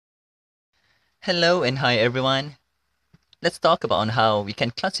Hello and hi everyone. Let's talk about how we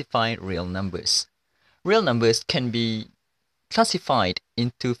can classify real numbers. Real numbers can be classified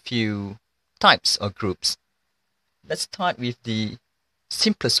into few types or groups. Let's start with the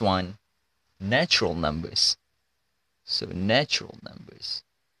simplest one, natural numbers. So natural numbers,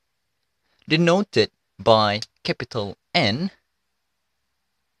 denoted by capital N.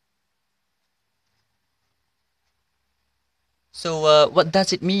 So what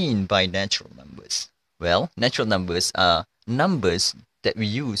does it mean by natural numbers? Well, natural numbers are numbers that we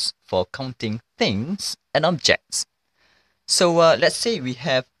use for counting things and objects. So let's say we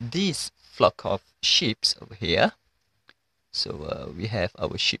have this flock of sheep over here. So we have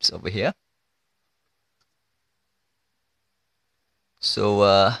our sheep over here.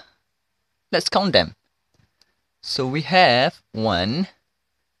 So let's count them. So we have 1,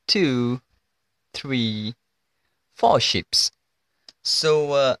 2, 3, 4 sheep.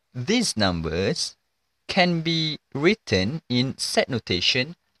 So these numbers can be written in set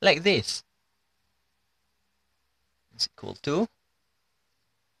notation like this. It's equal to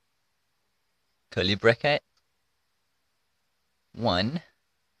curly bracket 1,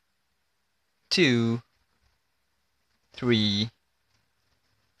 2, 3,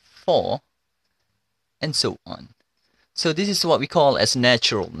 4, and so on. So this is what we call as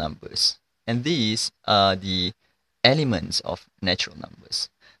natural numbers. And these are the elements of natural numbers.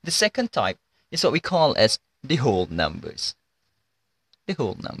 The second type is what we call as the whole numbers. The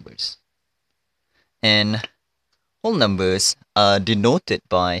whole numbers. And whole numbers are denoted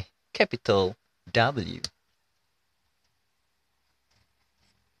by capital W.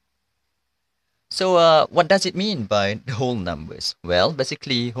 So what does it mean by the whole numbers? Well,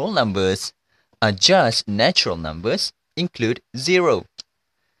 basically whole numbers are just natural numbers include 0.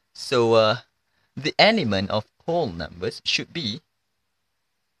 So the element of whole numbers should be,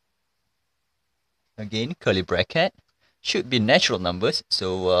 again curly bracket, should be natural numbers.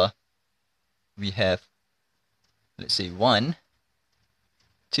 So we have, let's say 1,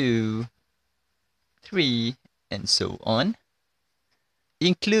 2, 3, and so on.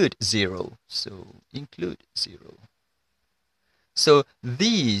 Include 0. So include 0. So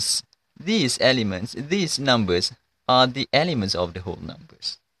these elements, these numbers are the elements of the whole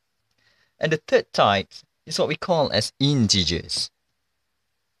numbers. And the third type is what we call as integers.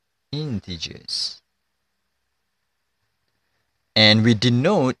 Integers. And we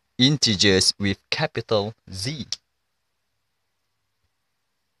denote integers with capital Z.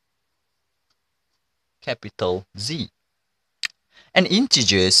 Capital Z. And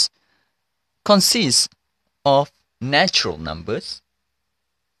integers consist of natural numbers,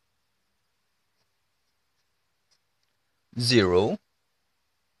 0,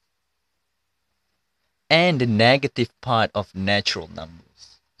 and the negative part of natural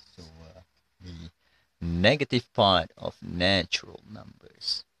numbers. So the negative part of natural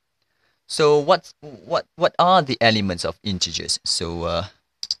numbers. So what are the elements of integers? So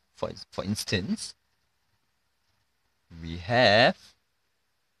for instance, we have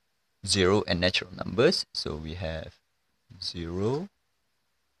 0 and natural numbers. So we have 0,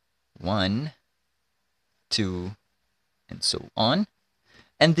 1, 2, and so on.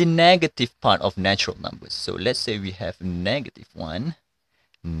 And the negative part of natural numbers. So let's say we have -1,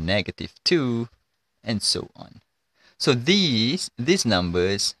 -2, and so on. So these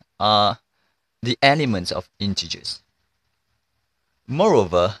numbers are the elements of integers.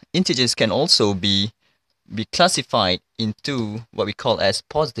 Moreover, integers can also be classified into what we call as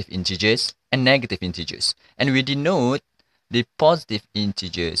positive integers and negative integers. And we denote the positive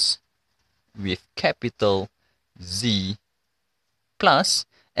integers with capital Z plus,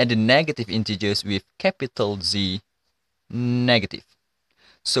 and the negative integers with capital Z negative.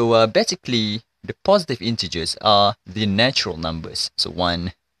 So basically, the positive integers are the natural numbers. So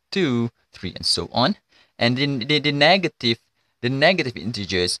 1, 2, 3, and so on. And then the negative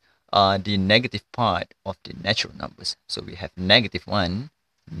integers are the negative part of the natural numbers. So we have -1,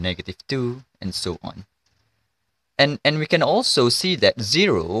 -2, and so on. And we can also see that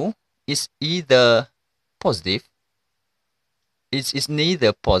 0 is either positive, it's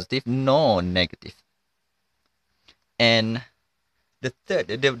neither positive nor negative. And the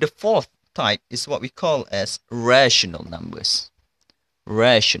fourth type is what we call as rational numbers.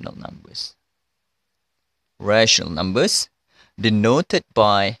 Rational numbers. Rational numbers denoted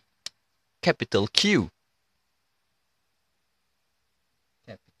by capital Q.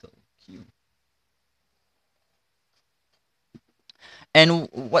 Capital Q. And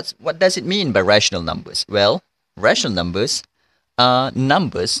what does it mean by rational numbers? Well, rational numbers are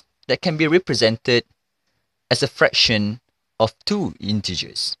numbers that can be represented as a fraction of two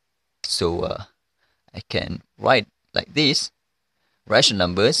integers. So I can write like this. Rational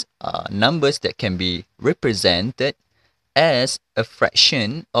numbers are numbers that can be represented as a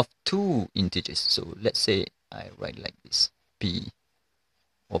fraction of two integers. So let's say I write like this, P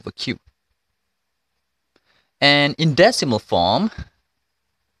over Q. And in decimal form,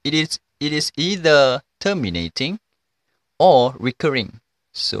 it is either terminating or recurring.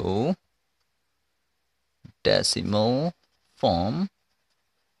 So decimal form,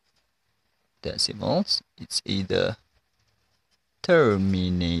 decimals, it's either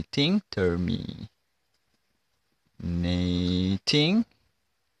terminating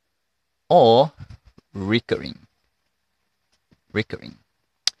or recurring.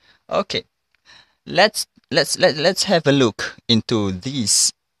 Okay, let's have a look into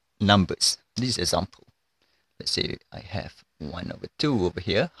these numbers, this example. Let's say I have 1 over 2 over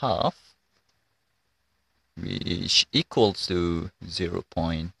here, half, which equals to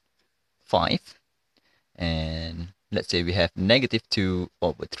 0.5. And let's say we have negative 2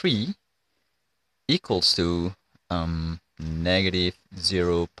 over 3 equals to negative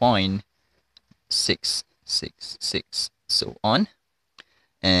 0.666, so on.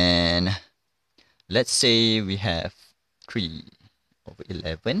 And let's say we have 3 over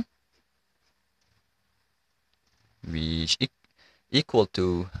 11, which equal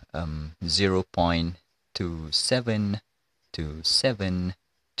to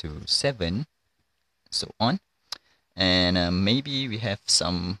 0.272727, so on. And maybe we have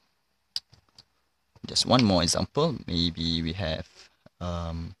some, just one more example. Maybe we have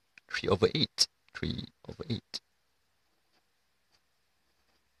 3 over 8,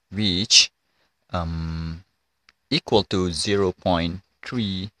 which equal to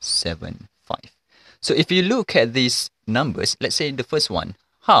 0.375. So if you look at these numbers, let's say the first one,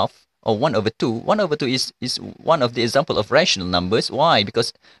 half, or 1 over 2. 1 over 2 is one of the example of rational numbers. Why?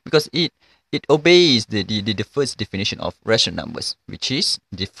 Because it obeys the first definition of rational numbers, which is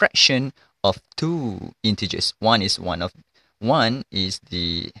the fraction of two integers. One is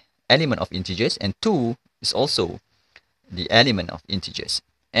the element of integers, and 2 is also the element of integers.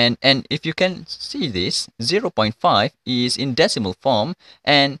 And if you can see this, 0.5 is in decimal form,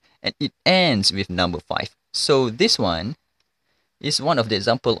 and it ends with number 5. So this one is one of the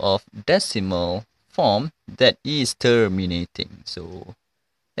example of decimal form that is terminating. So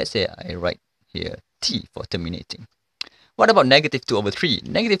let's say I write here T for terminating. What about negative 2 over 3?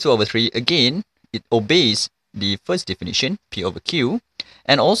 Negative 2 over 3, again, it obeys the first definition, P over Q.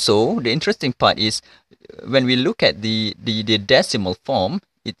 And also, the interesting part is, when we look at the decimal form,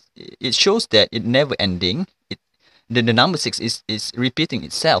 it shows that it never ending. The number 6 is repeating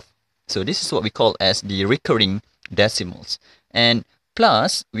itself. So this is what we call as the recurring decimals. And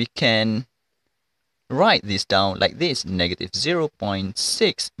plus, we can write this down like this, negative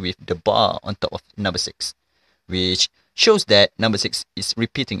 0.6 with the bar on top of number 6, which shows that number 6 is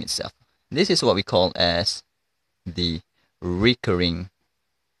repeating itself. This is what we call as the recurring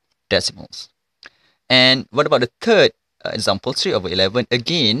decimals. And what about the third example, 3 over 11?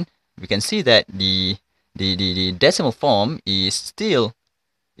 Again, we can see that the decimal form is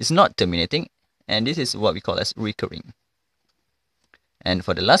not terminating, and this is what we call as recurring. And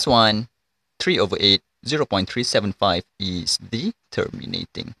for the last one, 3 over 8, 0.375 is the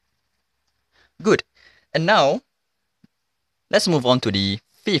terminating. Good. And now, let's move on to the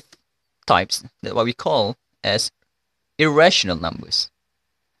fifth types, that what we call as irrational numbers.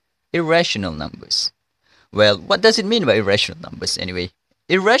 Irrational numbers. Well, what does it mean by irrational numbers anyway?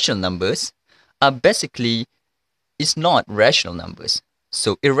 Irrational numbers are basically not rational numbers.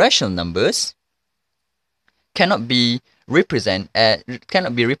 So irrational numbers cannot be represented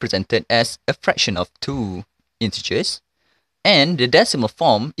as a fraction of two integers, and the decimal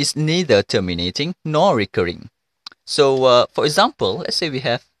form is neither terminating nor recurring. So for example, let's say we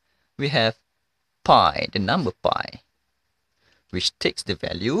have pi, the number pi, which takes the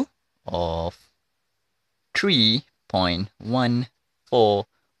value of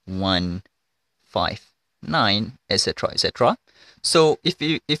 3.14159, etc. So if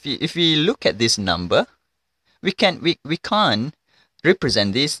we look at this number, we can't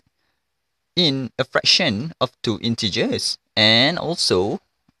represent this in a fraction of two integers. And also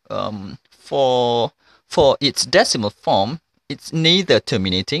for its decimal form, it's neither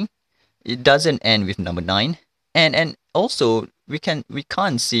terminating, it doesn't end with number 9, and also we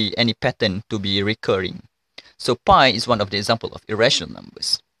can't see any pattern to be recurring. So pi is one of the example of irrational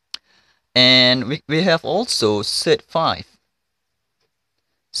numbers. And we have also third 5.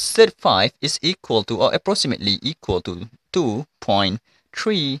 Third 5 is equal to, or approximately equal to,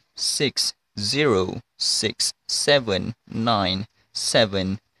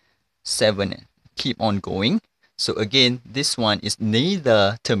 2.360679777. keep on going. So again, this one is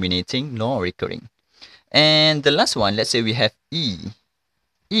neither terminating nor recurring. And the last one, let's say we have E.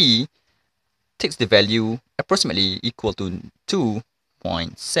 E takes the value approximately equal to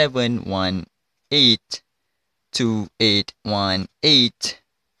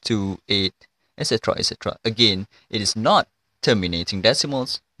 2.718281828, etc., etc. Again, it is not terminating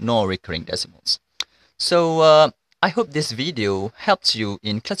decimals nor recurring decimals. So I hope this video helps you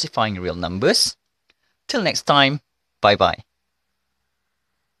in classifying real numbers. Till next time, bye bye.